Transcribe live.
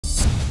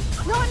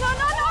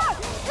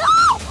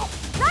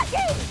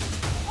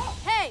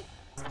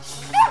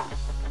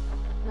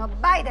No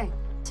biting.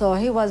 So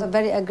he was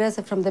very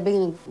aggressive from the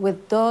beginning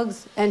with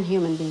dogs and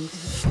human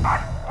beings.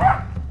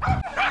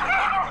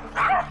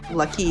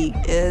 Lucky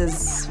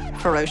is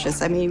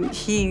ferocious. I mean,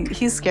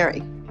 he's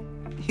scary.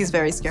 He's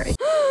very scary.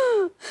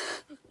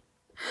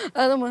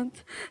 I don't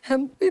want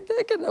him to be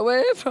taken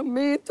away from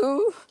me,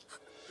 too.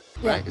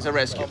 Right? It's a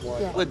rescue.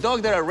 Yeah. With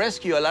dogs that are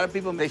rescue, a lot of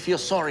people, they feel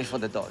sorry for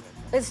the dog.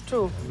 It's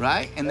true.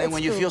 Right? And then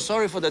when you feel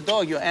sorry for the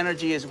dog, your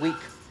energy is weak.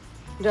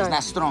 Right. It's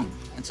not strong.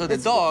 And so the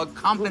dog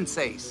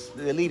compensates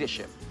the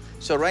leadership.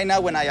 So right now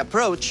when I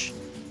approach,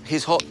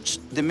 his whole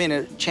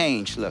demeanor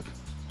changed. Look,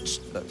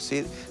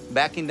 see,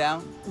 backing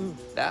down,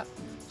 that.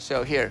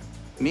 So here,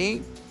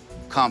 me,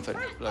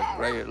 confident. Look,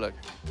 right here, look.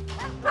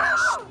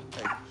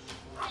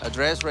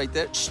 Address right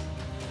there.